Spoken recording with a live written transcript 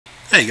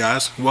Hey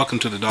guys, welcome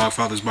to the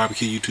Dogfather's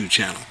Barbecue YouTube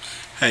channel.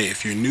 Hey,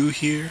 if you're new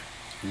here,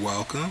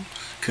 welcome.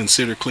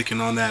 Consider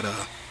clicking on that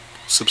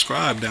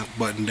subscribe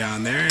button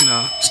down there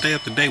and stay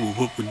up to date with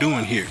what we're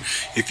doing here.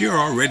 If you're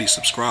already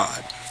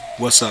subscribed,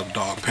 what's up,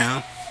 Dog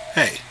Pound?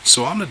 Hey,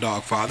 so I'm the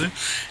Dogfather,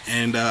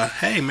 and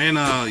hey man,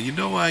 you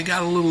know, I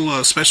got a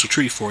little special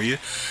treat for you.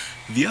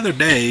 The other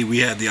day we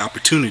had the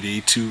opportunity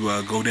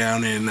to go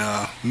down and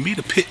meet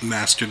a pit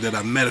master that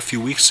I met a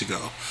few weeks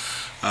ago.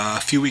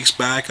 A few weeks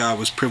back, I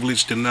was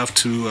privileged enough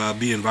to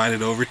be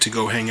invited over to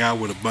go hang out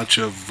with a bunch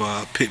of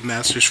pit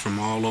masters from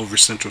all over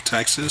Central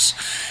Texas,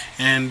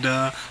 and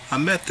I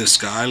met this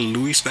guy,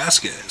 Louie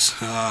Vasquez.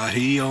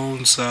 He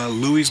owns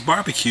Louie's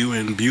Barbecue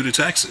in Buda,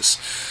 Texas.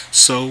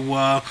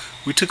 So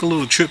we took a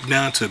little trip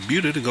down to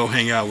Buda to go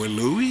hang out with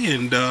Louie,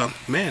 and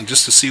man,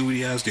 just to see what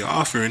he has to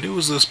offer. And it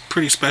was a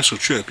pretty special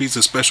trip. He's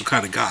a special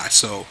kind of guy.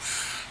 So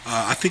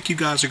I think you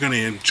guys are going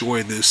to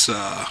enjoy this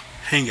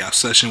hangout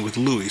session with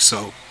Louie.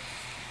 So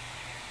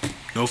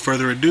no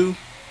further ado,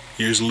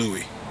 here's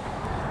Louie.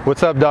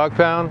 What's up, Dog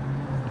Pound?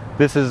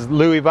 This is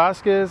Louie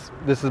Vasquez.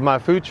 This is my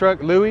food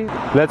truck, Louie.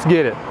 Let's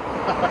get it.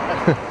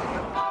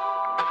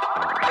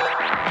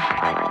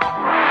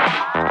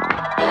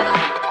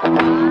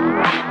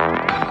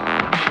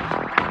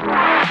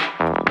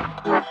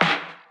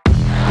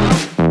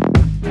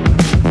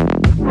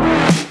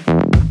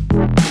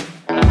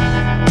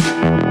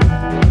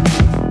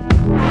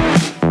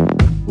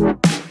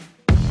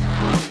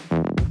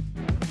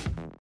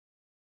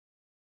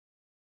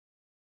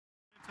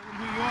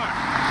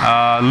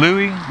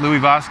 Louie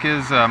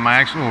Vasquez. My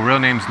actual real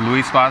name's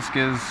Luis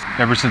Vasquez.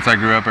 Ever since I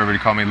grew up, everybody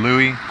called me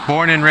Louie.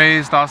 Born and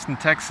raised Austin,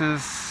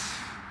 Texas.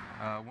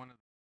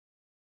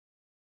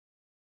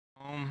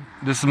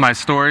 This is my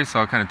story, so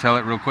I'll kind of tell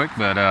it real quick.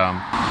 But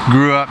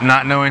grew up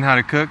not knowing how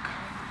to cook.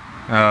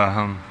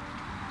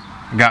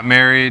 Got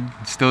married,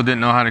 still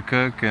didn't know how to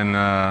cook, and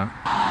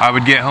I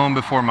would get home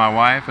before my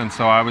wife, and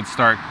so I would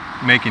start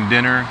making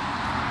dinner,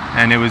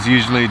 and it was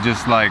usually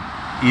just like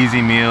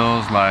easy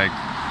meals, like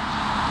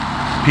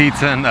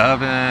pizza in the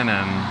oven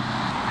and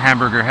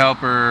hamburger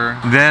helper.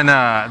 Then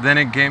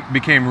it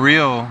became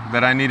real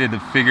that I needed to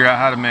figure out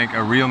how to make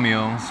a real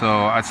meal. So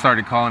I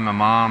started calling my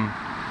mom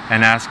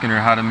and asking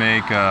her how to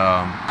make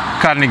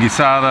carne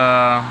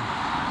guisada,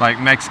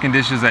 like Mexican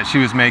dishes that she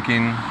was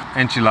making,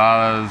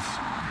 enchiladas,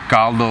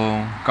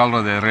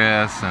 caldo de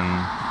res,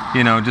 and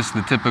you know, just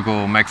the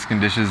typical Mexican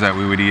dishes that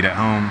we would eat at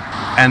home.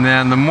 And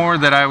then the more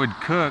that I would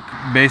cook,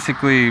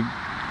 basically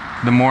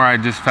the more I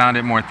just found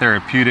it more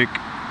therapeutic,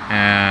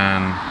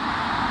 and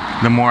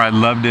the more I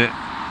loved it.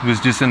 It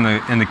was just in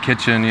the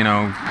kitchen, you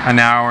know, an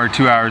hour,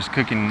 2 hours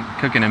cooking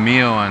a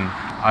meal, and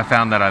I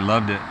found that I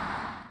loved it.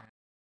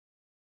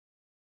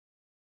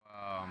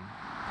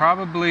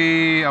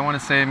 Probably, I want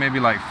to say maybe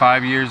like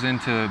 5 years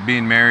into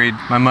being married,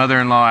 my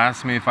mother-in-law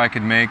asked me if I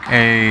could make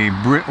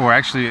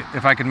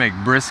if I could make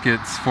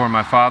briskets for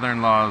my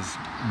father-in-law's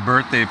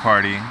birthday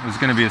party. It was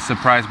going to be a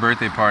surprise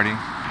birthday party.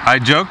 I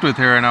joked with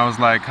her and I was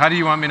like, how do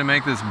you want me to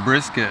make this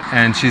brisket?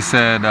 And she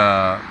said,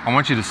 I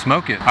want you to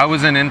smoke it. I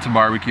wasn't into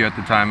barbecue at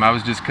the time. I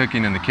was just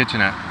cooking in the kitchen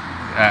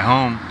at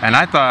home. And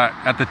I thought,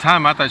 at the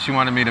time, I thought she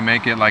wanted me to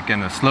make it like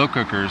in a slow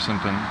cooker or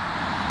something.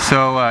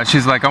 So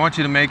she's like, I want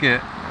you to make it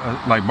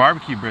like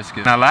barbecue brisket.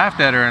 And I laughed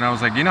at her and I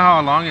was like, you know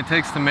how long it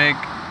takes to make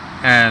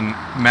and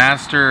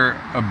master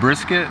a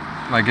brisket?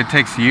 Like, it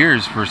takes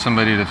years for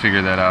somebody to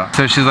figure that out.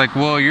 So she's like,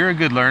 well, you're a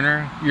good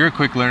learner. You're a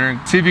quick learner.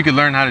 See if you could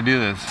learn how to do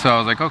this. So I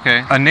was like,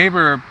 okay. A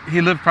neighbor,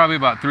 he lived probably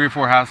about 3 or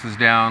 4 houses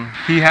down.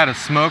 He had a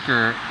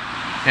smoker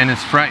in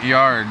his front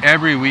yard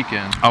every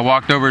weekend. I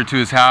walked over to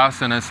his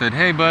house and I said,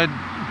 hey bud,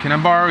 can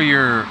I borrow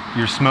your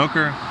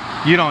smoker?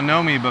 You don't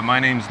know me, but my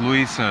name's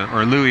Luis,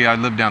 or Louie. I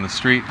live down the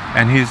street.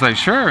 And he's like,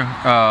 sure.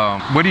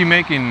 What are you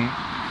making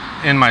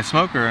in my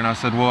smoker? And I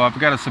said, well, I've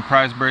got a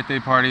surprise birthday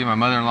party. My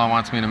mother-in-law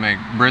wants me to make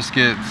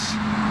briskets.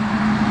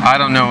 I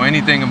don't know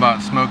anything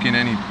about smoking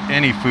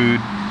any food.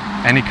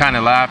 And he kind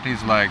of laughed.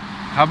 He's like,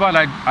 how about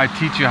I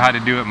teach you how to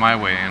do it my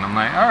way? And I'm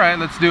like, all right,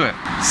 let's do it.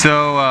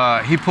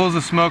 So he pulls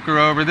the smoker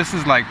over. This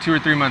is like 2 or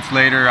 3 months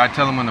later. I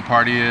tell him when the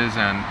party is,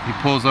 and he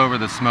pulls over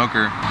the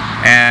smoker.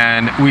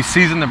 And we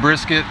season the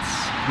briskets.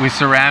 We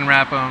saran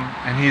wrap them.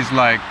 And he's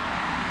like,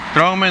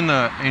 throw them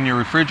in your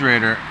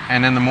refrigerator,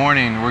 and in the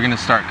morning we're gonna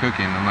start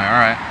cooking. I'm like, all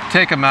right.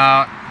 Take them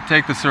out,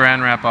 take the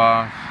saran wrap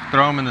off,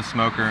 throw them in the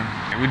smoker.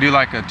 We do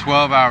like a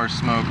 12-hour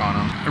smoke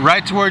on them.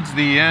 Right towards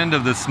the end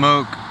of the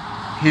smoke,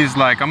 he's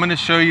like, I'm gonna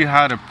show you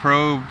how to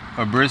probe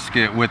a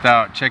brisket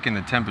without checking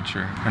the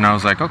temperature. And I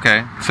was like,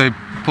 okay. So he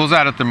pulls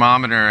out a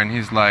thermometer and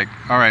he's like,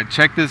 all right,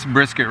 check this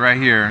brisket right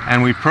here.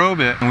 And we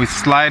probe it and we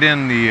slide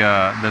in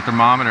the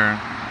thermometer,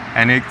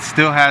 and it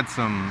still had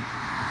some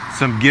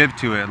give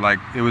to it, like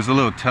it was a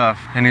little tough.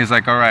 And he's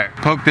like, all right,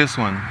 poke this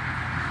one.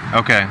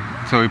 Okay,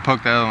 so we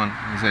poked the other one.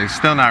 He's like,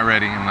 still not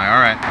ready. I'm like,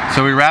 all right.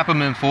 So we wrap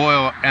them in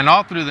foil, and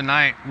all through the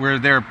night we're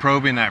there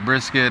probing that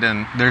brisket,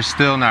 and they're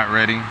still not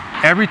ready.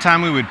 Every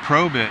time we would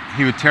probe it,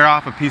 he would tear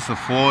off a piece of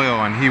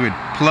foil and he would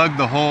plug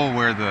the hole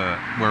where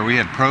we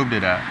had probed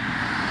it at.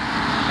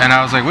 And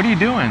I was like, what are you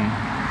doing?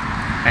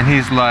 And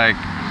he's like,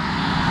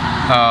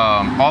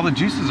 all the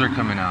juices are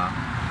coming out.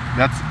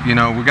 That's, you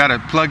know, we got to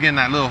plug in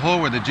that little hole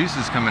where the juice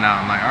is coming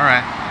out. I'm like, all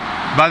right.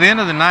 By the end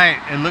of the night,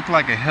 it looked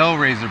like a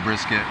Hellraiser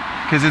brisket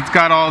because it's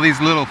got all these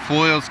little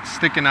foils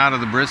sticking out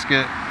of the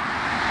brisket.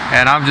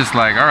 And I'm just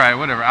like, all right,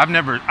 whatever. I've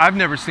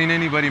never seen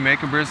anybody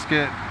make a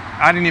brisket.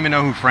 I didn't even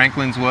know who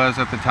Franklin's was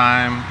at the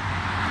time.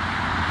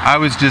 I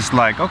was just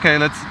like, okay,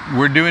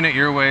 we're doing it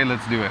your way,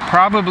 let's do it.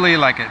 Probably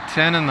like at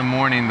 10 in the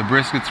morning, the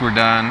briskets were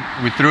done.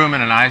 We threw them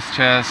in an ice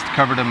chest,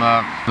 covered them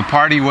up. The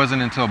party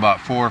wasn't until about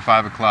 4 or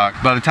 5 o'clock.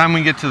 By the time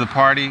we get to the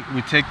party,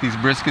 we take these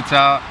briskets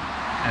out,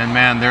 and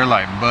man, they're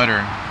like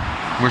butter.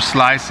 We're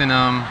slicing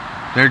them.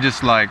 They're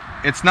just like,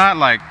 it's not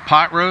like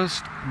pot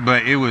roast,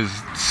 but it was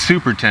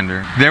super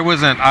tender.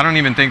 I don't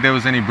even think there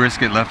was any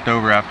brisket left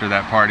over after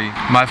that party.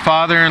 My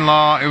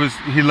father-in-law,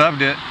 he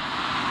loved it.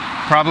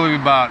 Probably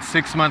about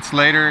 6 months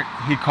later,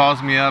 he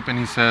calls me up and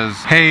he says,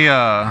 hey,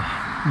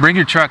 bring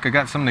your truck, I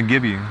got something to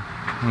give you.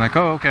 I'm like,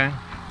 oh, okay.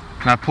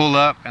 And I pull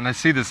up and I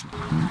see this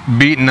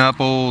beaten up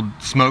old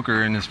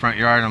smoker in his front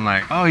yard. I'm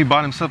like, oh, he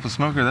bought himself a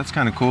smoker, that's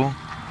kind of cool.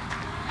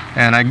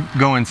 And I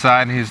go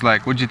inside and he's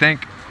like, what'd you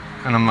think?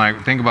 And I'm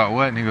like, think about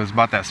what? And he goes,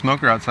 bought that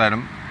smoker outside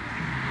him.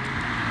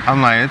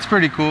 I'm like, it's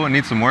pretty cool, it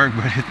needs some work,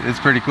 but it's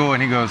pretty cool.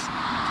 And he goes,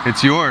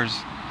 it's yours.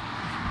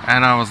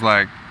 And I was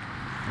like,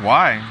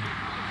 why?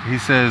 He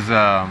says,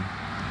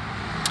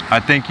 I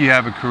think you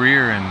have a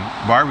career in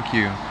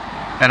barbecue.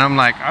 And I'm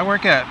like, I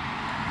work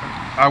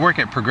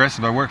at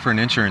Progressive. I work for an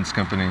insurance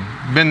company.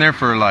 Been there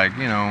for like,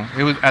 you know,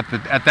 it was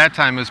at that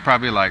time it was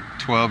probably like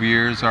 12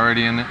 years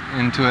already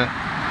into it,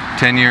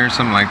 10 years,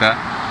 something like that.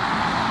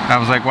 And I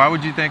was like, why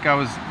would you think I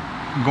was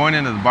going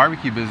into the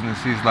barbecue business?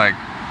 He's like,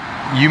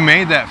 you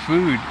made that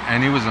food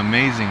and it was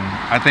amazing.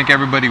 I think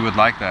everybody would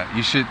like that.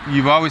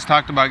 You've always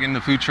talked about getting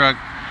the food truck.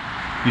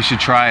 You should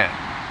try it.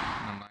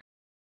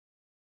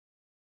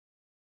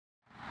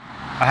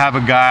 I have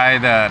a guy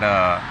that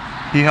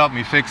he helped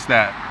me fix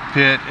that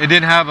pit. It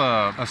didn't have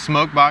a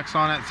smoke box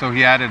on it, so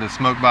he added a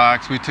smoke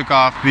box. We took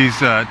off these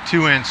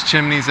 2-inch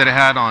chimneys that it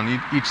had on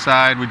each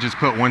side. We just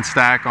put one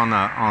stack on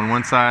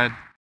one side.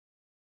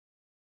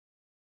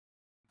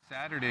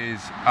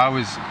 Saturdays, I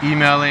was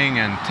emailing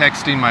and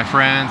texting my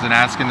friends and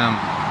asking them,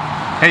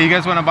 hey, you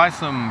guys want to buy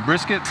some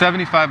brisket?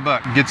 75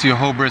 bucks gets you a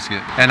whole brisket.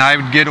 And I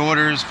would get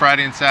orders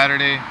Friday and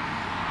Saturday.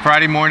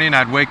 Friday morning,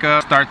 I'd wake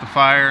up, start the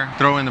fire,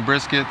 throw in the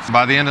briskets.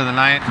 By the end of the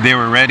night, they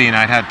were ready and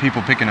I'd had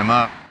people picking them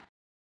up.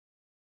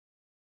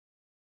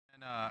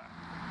 And,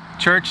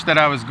 church that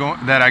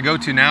I go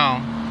to now,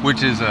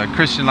 which is a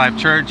Christian Life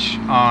Church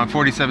on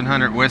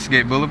 4700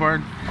 Westgate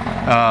Boulevard.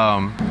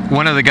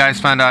 One of the guys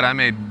found out I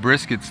made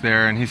briskets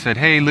there and he said,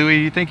 hey, Louie,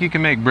 you think you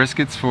can make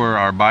briskets for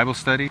our Bible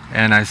study?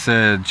 And I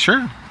said,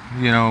 sure.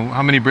 You know,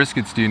 how many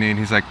briskets do you need?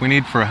 He's like, we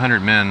need for 100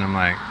 men. I'm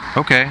like,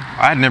 okay.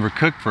 I had never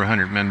cooked for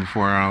 100 men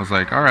before, and I was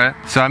like, all right.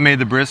 So I made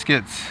the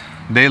briskets.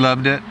 They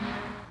loved it.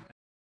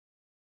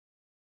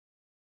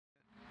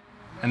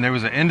 And there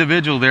was an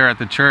individual there at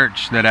the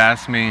church that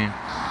asked me,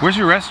 where's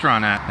your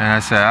restaurant at? And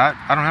I said,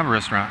 I don't have a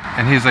restaurant.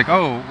 And he's like,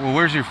 oh, well,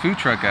 where's your food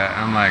truck at?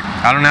 And I'm like,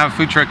 I don't have a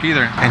food truck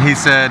either. And he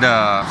said,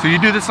 so you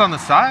do this on the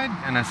side?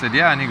 And I said,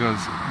 yeah. And he goes,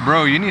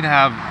 bro, you need to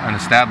have an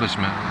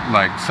establishment,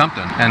 like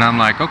something. And I'm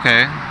like,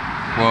 okay.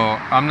 Well,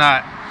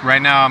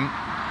 right now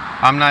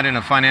I'm not in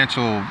a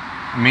financial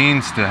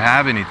means to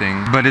have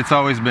anything, but it's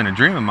always been a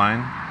dream of mine.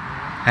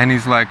 And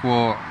he's like,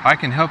 well, I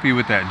can help you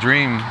with that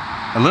dream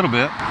a little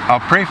bit. I'll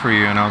pray for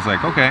you. And I was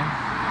like, okay.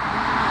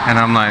 And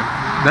I'm like,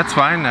 that's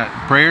fine, that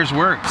prayers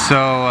work. So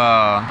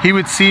he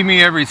would see me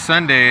every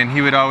Sunday and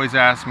he would always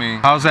ask me,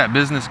 how's that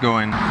business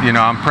going? You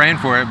know, I'm praying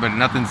for it, but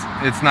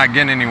it's not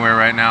getting anywhere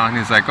right now. And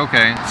he's like,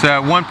 okay. So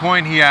at one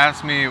point he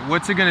asked me,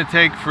 what's it gonna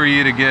take for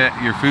you to get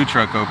your food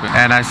truck open?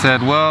 And I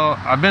said, well,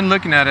 I've been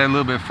looking at it a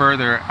little bit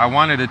further. I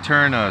wanted to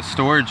turn a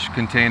storage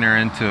container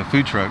into a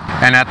food truck.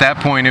 And at that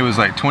point it was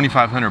like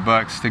 2,500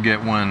 bucks to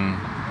get one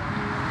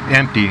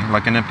empty,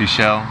 like an empty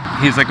shell.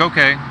 He's like,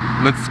 okay,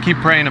 let's keep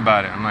praying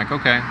about it. I'm like,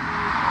 okay.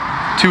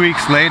 2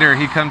 weeks later,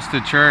 he comes to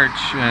church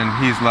and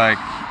he's like,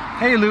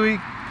 hey, Louie,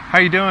 how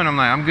you doing? I'm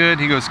like, I'm good.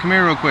 He goes, come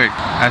here real quick.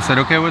 I said,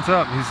 okay, what's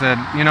up? He said,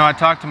 you know, I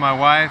talked to my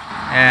wife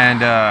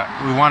and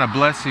we want to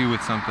bless you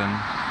with something.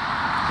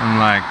 I'm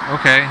like,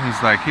 okay.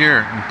 He's like, here.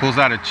 And he pulls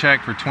out a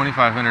check for $2,500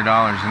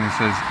 and he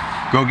says,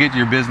 go get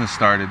your business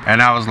started.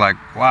 And I was like,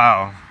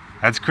 wow,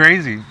 that's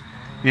crazy.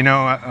 You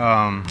know,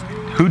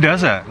 who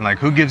does that? Like,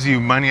 who gives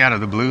you money out of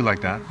the blue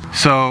like that?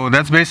 So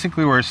that's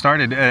basically where it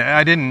started.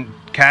 I didn't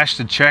cash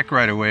the check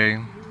right away.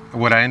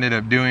 What I ended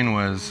up doing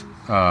was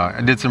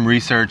I did some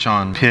research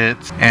on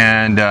pits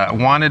and I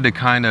wanted to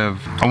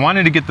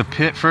get the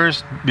pit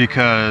first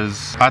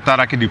because I thought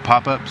I could do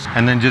pop-ups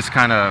and then just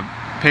kind of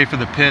pay for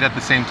the pit at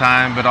the same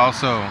time, but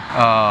also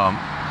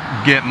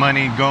get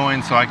money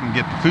going so I can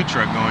get the food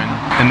truck going.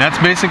 And that's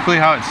basically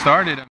how it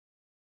started.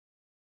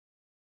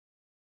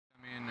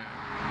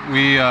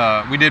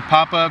 We did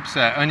pop-ups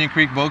at Onion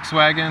Creek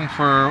Volkswagen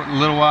for a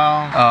little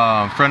while.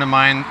 A friend of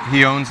mine,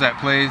 he owns that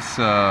place,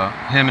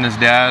 him and his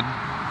dad.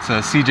 It's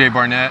CJ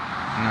Barnett.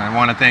 And I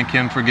want to thank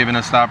him for giving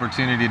us the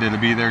opportunity to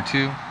be there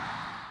too.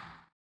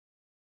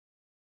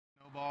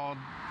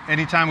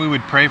 Anytime we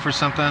would pray for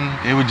something,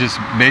 it would just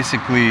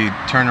basically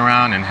turn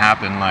around and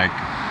happen like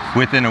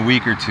within a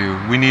week or two.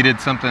 We needed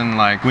something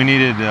like, we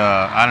needed,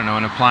 I don't know,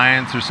 an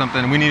appliance or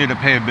something. We needed to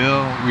pay a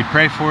bill. We'd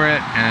pray for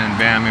it and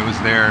bam, it was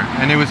there.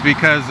 And it was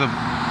because of,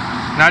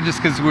 not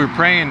just because we were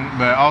praying,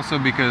 but also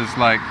because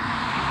like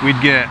we'd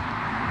get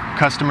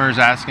customers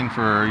asking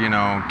for, you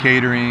know,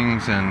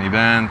 caterings and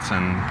events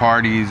and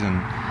parties, and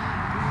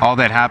all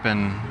that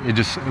happened. It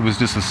was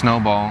just a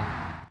snowball.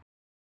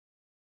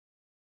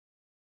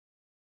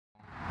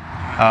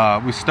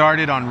 We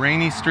started on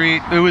Rainy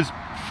Street. It was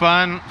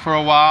fun for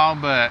a while,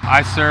 but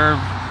I serve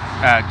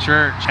at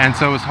church, and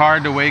so it was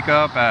hard to wake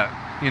up at,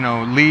 you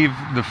know, leave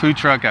the food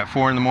truck at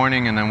 4 in the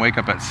morning and then wake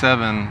up at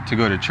 7 to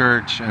go to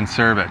church and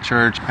serve at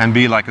church and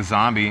be like a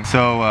zombie.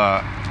 So,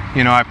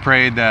 you know, I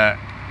prayed that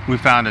we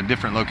found a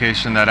different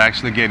location that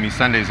actually gave me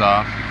Sundays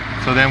off.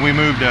 So then we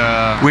moved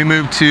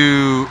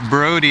to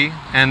Brody,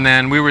 and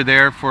then we were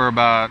there for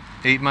about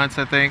 8 months,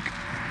 I think.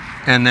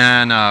 And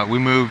then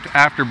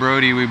after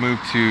Brody, we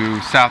moved to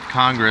South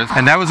Congress,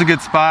 and that was a good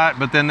spot,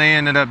 but then they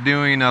ended up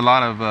doing a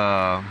lot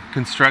of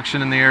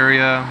construction in the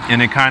area, and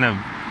it kind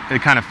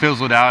of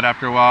fizzled out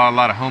after a while. A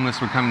lot of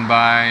homeless were coming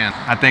by, and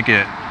I think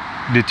it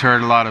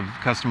deterred a lot of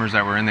customers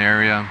that were in the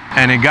area.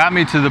 And it got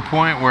me to the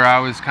point where I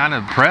was kind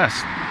of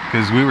pressed,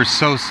 because we were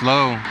so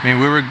slow. I mean,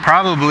 we were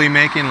probably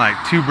making like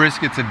 2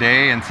 briskets a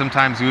day, and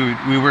sometimes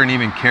we weren't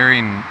even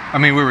carrying, I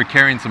mean, we were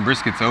carrying some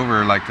briskets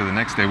over like to the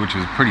next day, which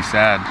was pretty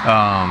sad.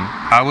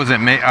 I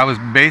was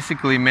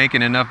basically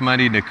making enough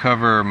money to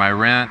cover my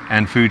rent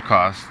and food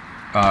costs.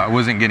 I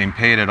wasn't getting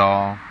paid at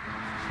all.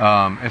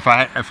 If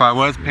I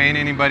was paying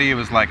anybody, it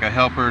was like a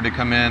helper to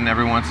come in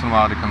every once in a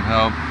while to come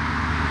help.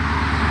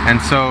 And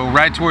so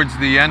right towards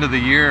the end of the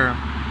year,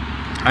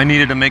 I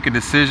needed to make a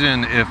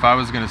decision if I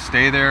was going to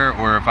stay there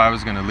or if I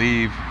was going to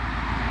leave.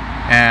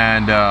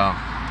 And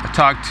I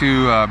talked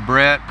to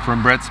Brett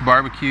from Brett's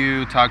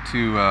Barbecue, talked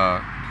to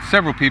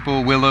several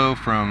people, Willow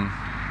from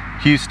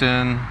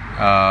Houston,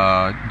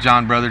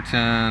 John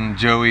Brotherton,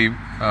 Joey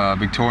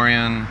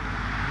Victorian,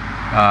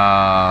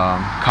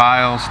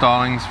 Kyle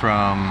Stallings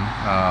from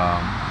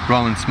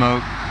Rolling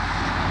Smoke,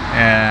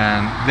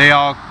 and they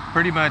all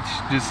pretty much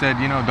just said,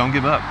 you know, don't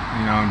give up,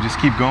 you know, just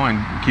keep going,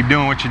 keep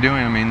doing what you're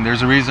doing. I mean,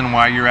 there's a reason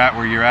why you're at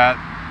where you're at.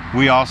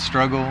 We all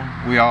struggle,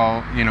 we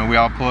all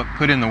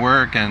put in the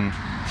work, and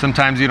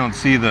sometimes you don't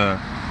see the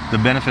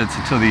benefits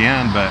until the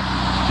end, but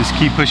just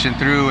keep pushing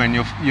through and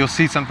you'll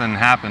see something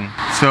happen.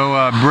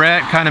 So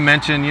Brett kind of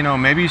mentioned, you know,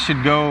 maybe you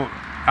should go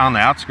on the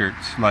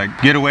outskirts,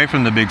 like get away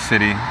from the big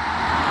city.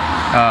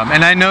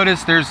 And I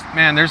noticed there's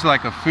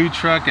like a food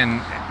truck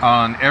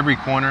on every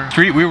corner.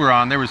 Street we were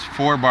on, there was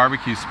 4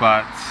 barbecue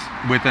spots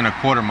within a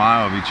quarter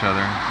mile of each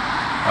other.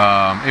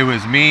 It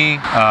was me,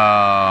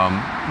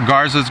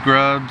 Garza's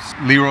Grubs,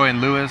 Leroy and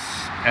Lewis,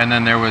 and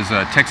then there was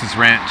Texas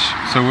Ranch.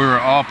 So we were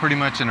all pretty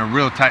much in a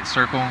real tight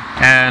circle.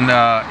 And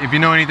if you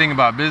know anything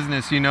about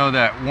business, you know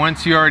that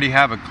once you already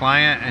have a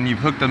client and you've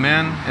hooked them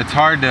in, it's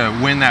hard to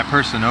win that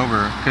person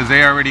over, because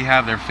they already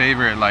have their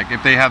favorite, like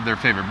if they have their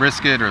favorite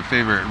brisket or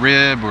favorite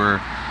rib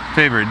or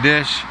favorite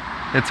dish,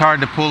 it's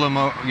hard to pull them,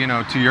 you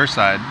know, to your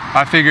side.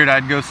 I figured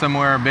I'd go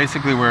somewhere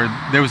basically where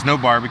there was no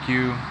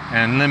barbecue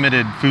and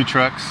limited food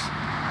trucks,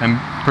 and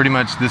pretty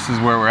much this is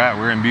where we're at.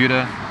 We're in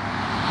Buda.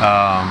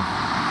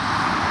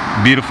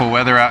 Beautiful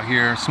weather out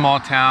here,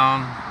 small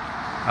town.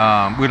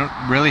 We don't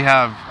really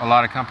have a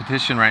lot of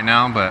competition right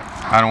now, but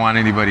I don't want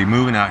anybody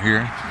moving out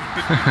here.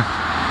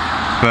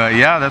 But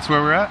yeah, that's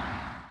where we're at.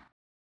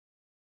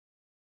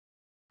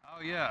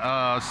 Oh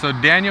yeah, so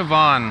Daniel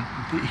Vaughn,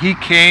 he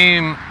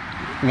came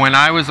when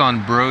I was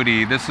on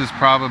Brody. This is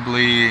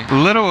probably a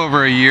little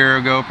over a year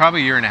ago,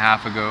 probably a year and a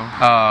half ago.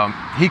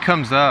 He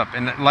comes up,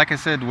 and like I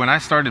said, when I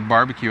started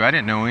barbecue, I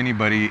didn't know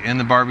anybody in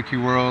the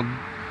barbecue world.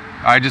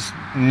 I just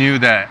knew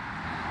that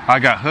I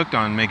got hooked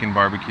on making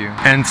barbecue.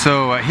 And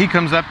so he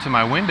comes up to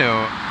my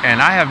window,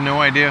 and I have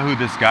no idea who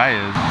this guy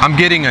is. I'm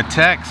getting a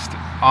text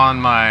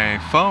on my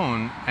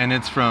phone, and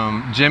it's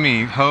from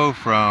Jimmy Ho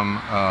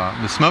from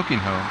the Smoking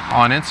Ho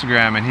on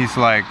Instagram, and he's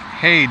like,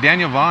 hey,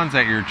 Daniel Vaughn's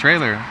at your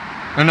trailer.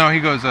 Oh no, he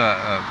goes,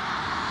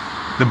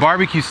 the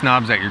Barbecue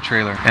Snob's at your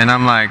trailer. And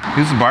I'm like,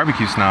 who's the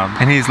Barbecue Snob?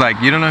 And he's like,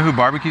 you don't know who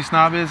Barbecue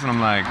Snob is? And I'm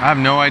like, I have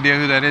no idea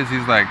who that is.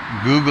 He's like,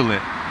 Google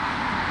it.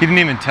 He didn't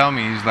even tell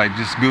me. He's like,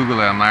 just Google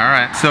it. I'm like, all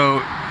right.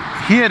 So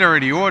he had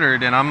already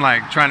ordered, and I'm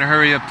like trying to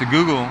hurry up to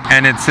Google,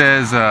 and it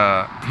says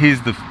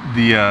he's the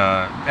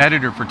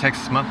editor for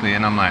Texas Monthly,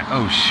 and I'm like,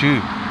 oh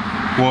shoot.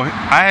 Well,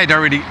 I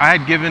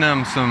had given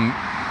him some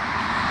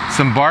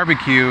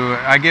barbecue.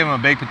 I gave him a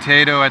baked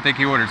potato. I think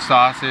he ordered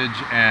sausage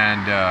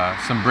and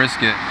some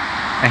brisket,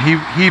 and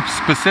he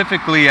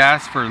specifically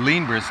asked for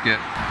lean brisket.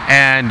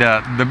 And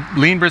the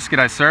lean brisket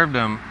I served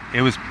him,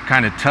 it was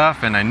kind of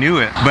tough, and I knew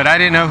it, but I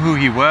didn't know who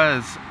he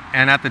was.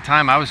 And at the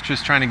time, I was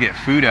just trying to get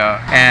food out.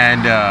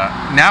 And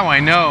now I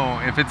know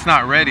if it's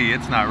not ready,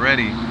 it's not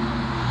ready.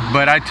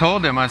 But I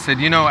told him, I said,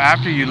 you know,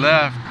 after you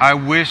left, I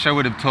wish I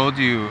would have told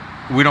you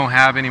we don't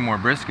have any more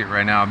brisket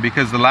right now,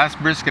 because the last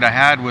brisket I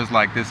had was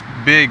like this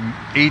big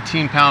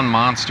 18-pound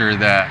monster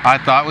that I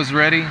thought was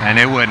ready, and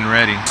it wasn't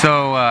ready.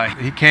 So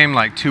he came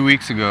like 2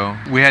 weeks ago.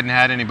 We hadn't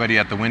had anybody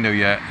at the window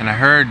yet, and I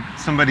heard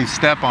somebody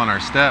step on our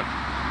step,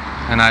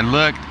 and I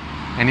looked,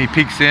 and he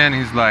peeks in.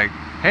 He's like,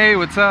 "Hey,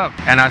 what's up?"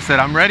 And I said,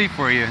 "I'm ready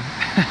for you."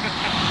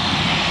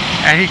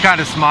 And he kind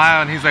of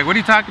smiled, and he's like, "What are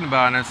you talking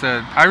about?" And I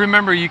said, "I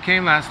remember you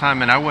came last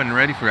time and I wasn't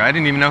ready for you. I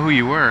didn't even know who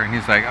you were." And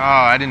he's like,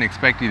 "Oh, I didn't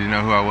expect you to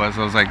know who I was."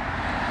 I was like,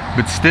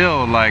 "But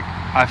still, like,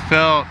 I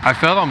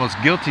felt almost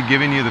guilty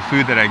giving you the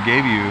food that I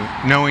gave you,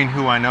 knowing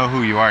who I know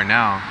who you are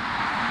now."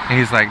 And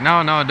he's like,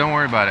 "No, don't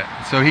worry about it."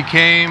 So he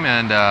came,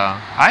 and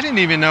I didn't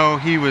even know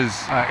he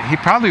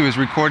probably was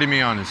recording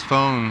me on his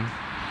phone,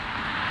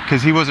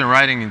 because he wasn't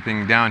writing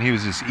anything down. He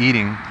was just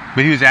eating,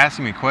 but he was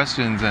asking me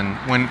questions. And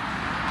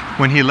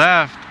when he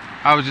left,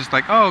 I was just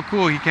like, "Oh,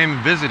 cool, he came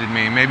and visited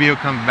me. Maybe he'll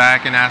come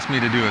back and ask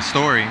me to do a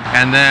story."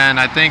 And then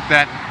I think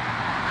that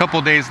a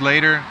couple days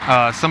later,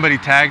 somebody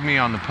tagged me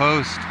on the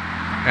post,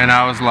 and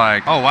I was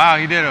like, "Oh wow,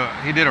 he did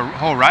a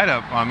whole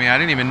write-up on me. I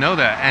didn't even know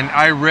that." And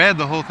I read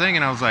the whole thing,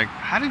 and I was like,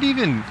 how did he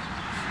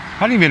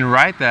even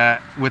write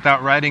that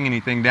without writing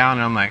anything down?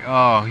 And I'm like,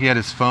 oh, he had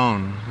his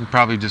phone. He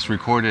probably just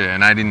recorded it,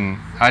 and I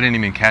didn't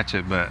even catch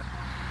it. But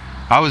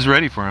I was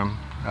ready for him.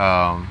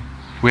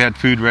 We had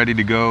food ready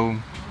to go.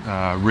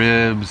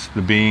 Ribs,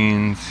 the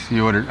beans. He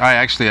ordered.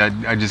 I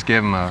just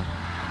gave him a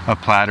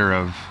platter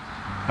of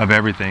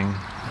everything.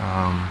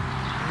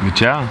 But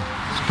yeah,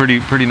 it's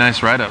pretty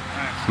nice write-up.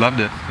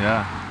 Loved it.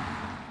 Yeah.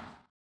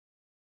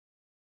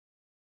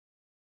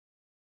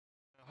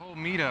 The whole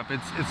meetup.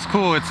 It's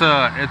cool.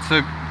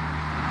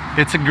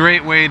 It's a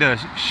great way to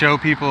show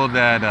people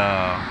that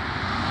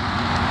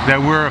that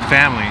we're a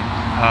family.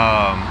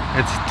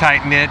 It's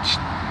tight-knit.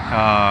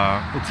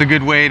 It's a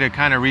good way to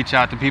kind of reach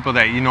out to people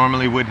that you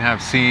normally wouldn't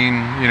have seen.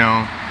 You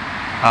know,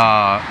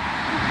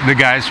 the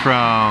guys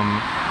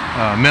from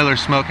Miller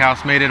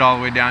Smokehouse made it all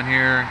the way down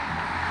here,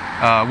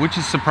 which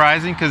is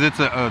surprising because it's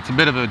a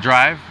bit of a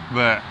drive,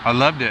 but I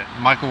loved it.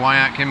 Michael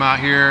Wyatt came out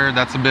here.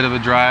 That's a bit of a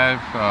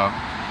drive,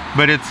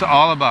 but it's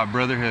all about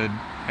brotherhood,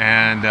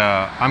 and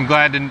I'm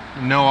glad to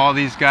know all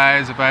these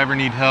guys. If I ever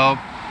need help,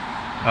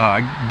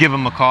 I give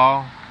them a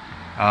call.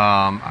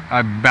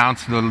 I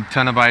bounced a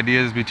ton of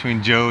ideas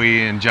between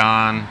Joey and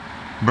John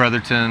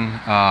Brotherton.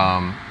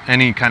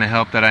 Any kind of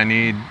help that I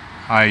need,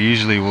 I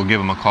usually will give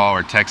them a call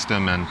or text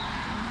them, and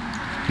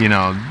you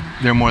know,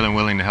 they're more than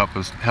willing to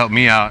help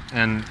me out.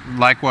 And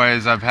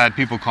likewise, I've had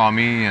people call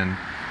me, and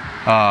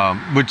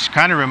which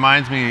kind of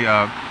reminds me,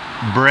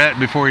 Brett,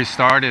 before he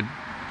started,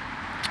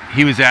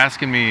 he was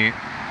asking me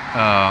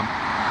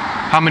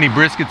how many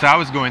briskets I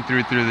was going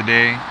through the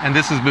day, and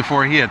this is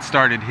before he had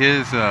started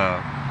his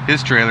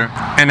trailer.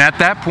 And at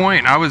that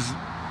point, I was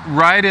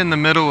right in the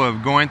middle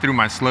of going through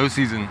my slow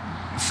season.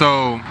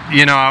 So,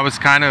 you know, I was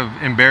kind of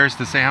embarrassed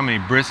to say how many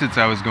briskets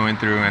I was going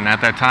through. And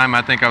at that time,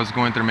 I think I was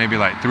going through maybe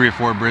like 3 or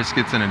 4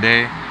 briskets in a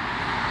day.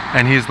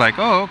 And he's like,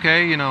 "Oh,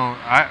 okay, you know,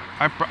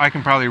 I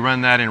can probably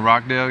run that in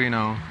Rockdale." You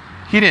know,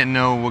 he didn't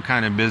know what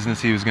kind of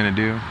business he was going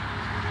to do.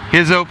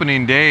 His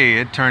opening day,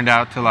 it turned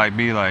out to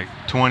be like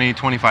 20,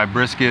 25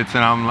 briskets,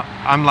 and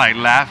I'm like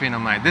laughing.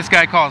 I'm like, this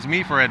guy calls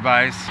me for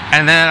advice,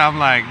 and then I'm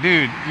like,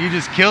 dude, you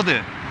just killed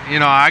it. You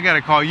know, I got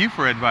to call you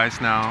for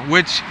advice now,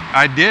 which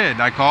I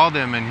did. I called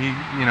him, and he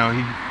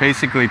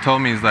basically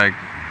told me, he's like,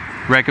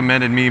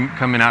 recommended me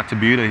coming out to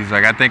Buda. He's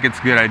like, "I think it's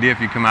a good idea if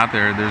you come out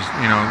there." There's,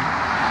 you know,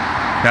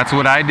 that's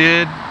what I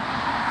did.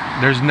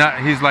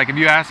 He's like, if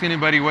you ask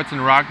anybody what's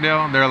in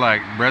Rockdale, they're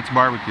like, Brett's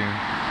Barbecue.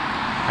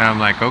 And I'm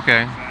like,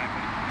 okay.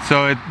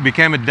 So it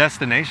became a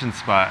destination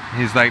spot.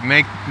 He's like,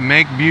 make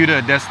Buda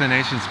a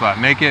destination spot.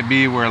 Make it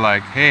be where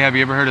like, hey, have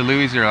you ever heard of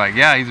Louie's? You're like,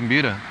 yeah, he's in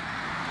Buda.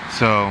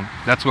 So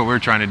that's what we're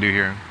trying to do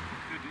here.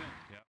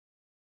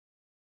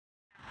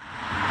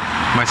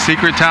 My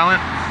secret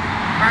talent?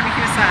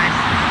 Barbecue aside.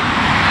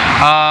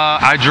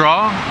 I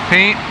draw,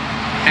 paint,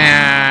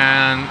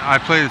 and I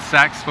play the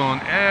saxophone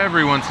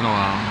every once in a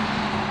while.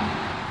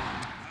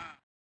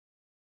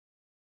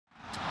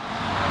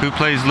 Who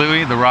plays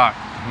Louie? The Rock.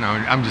 No,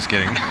 I'm just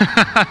kidding.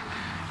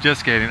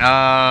 Just kidding.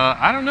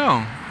 I don't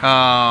know.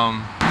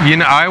 You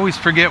know, I always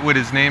forget what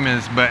his name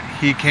is, but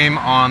he came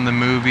on the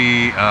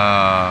movie,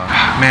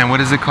 man,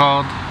 what is it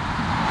called?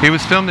 It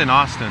was filmed in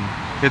Austin.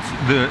 It's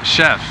the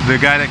chef, the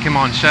guy that came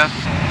on Chef.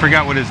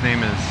 Forgot what his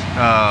name is.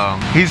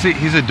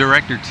 He's a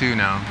director too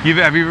now.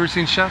 Have you ever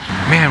seen Chef?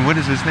 Man, what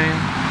is his name?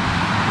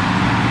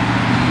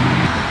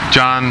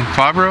 Jon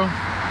Favreau?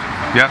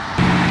 Yep.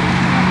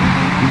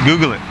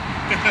 Google it.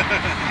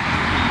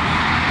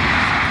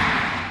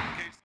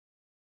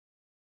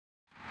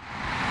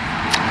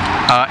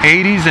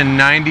 80s and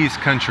 90s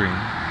country.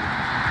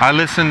 I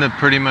listen to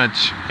pretty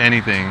much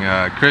anything.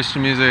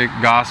 Christian music,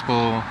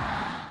 gospel.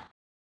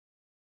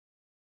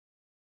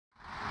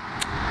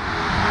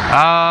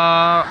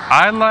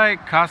 I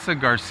like Casa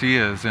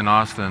Garcia's in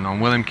Austin on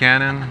William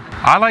Cannon.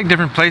 I like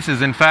different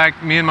places. In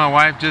fact, me and my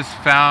wife just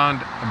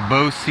found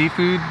Bo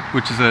Seafood,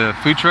 which is a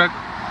food truck.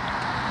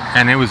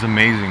 and it was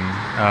amazing.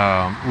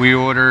 We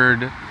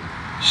ordered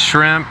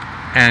shrimp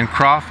and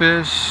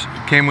crawfish.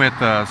 Came with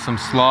some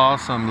slaw,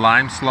 some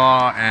lime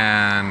slaw,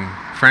 and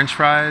French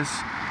fries.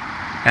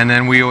 And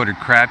then we ordered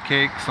crab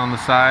cakes on the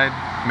side.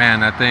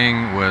 Man, that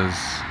thing was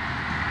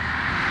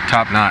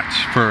top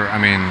notch. I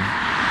mean,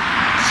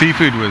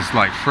 seafood was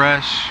like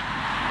fresh.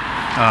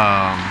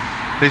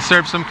 They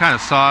served some kind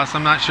of sauce.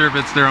 I'm not sure if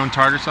it's their own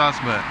tartar sauce,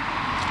 but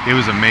it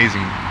was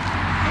amazing.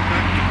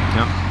 Okay.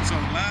 Yep. So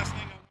last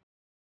thing,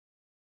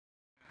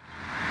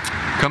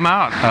 come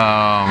out.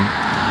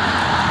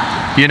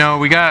 You know,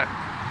 we got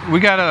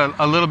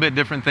a little bit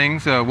different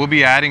things. We'll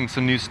be adding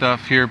some new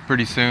stuff here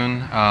pretty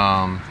soon.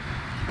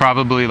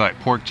 Probably like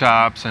pork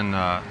chops and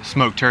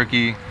smoked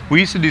turkey. We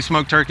used to do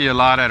smoked turkey a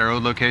lot at our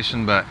old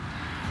location, but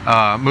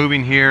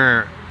moving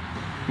here,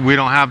 we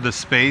don't have the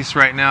space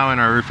right now in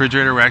our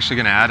refrigerator. We're actually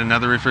going to add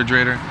another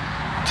refrigerator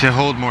to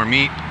hold more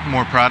meat,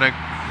 more product.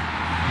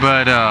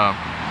 But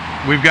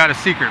we've got a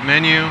secret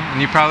menu,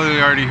 and you probably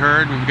already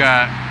heard. We've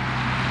got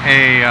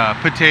a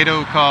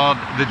potato called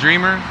the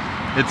Dreamer.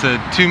 It's a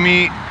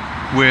 2-meat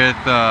with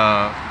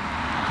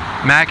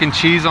mac and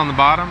cheese on the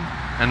bottom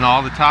and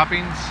all the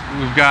toppings.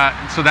 We've got,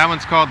 so that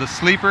one's called the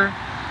Sleeper.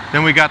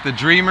 Then we got the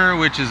Dreamer,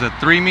 which is a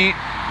 3-meat.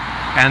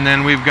 And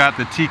then we've got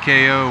the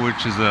TKO,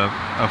 which is a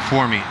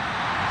 4-meat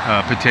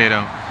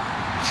potato.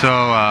 So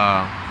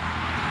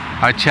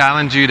I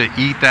challenge you to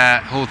eat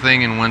that whole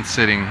thing in one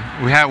sitting.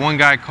 We had one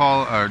guy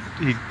call, or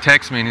he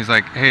texted me and he's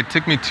like, hey, it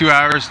took me 2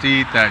 hours to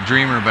eat that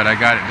Dreamer, but I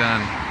got it done.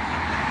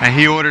 And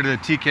he ordered a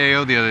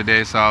TKO the other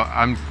day, so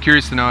I'm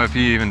curious to know if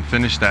he even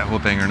finished that whole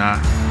thing or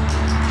not.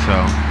 So,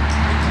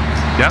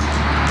 yep,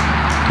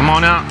 come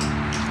on out.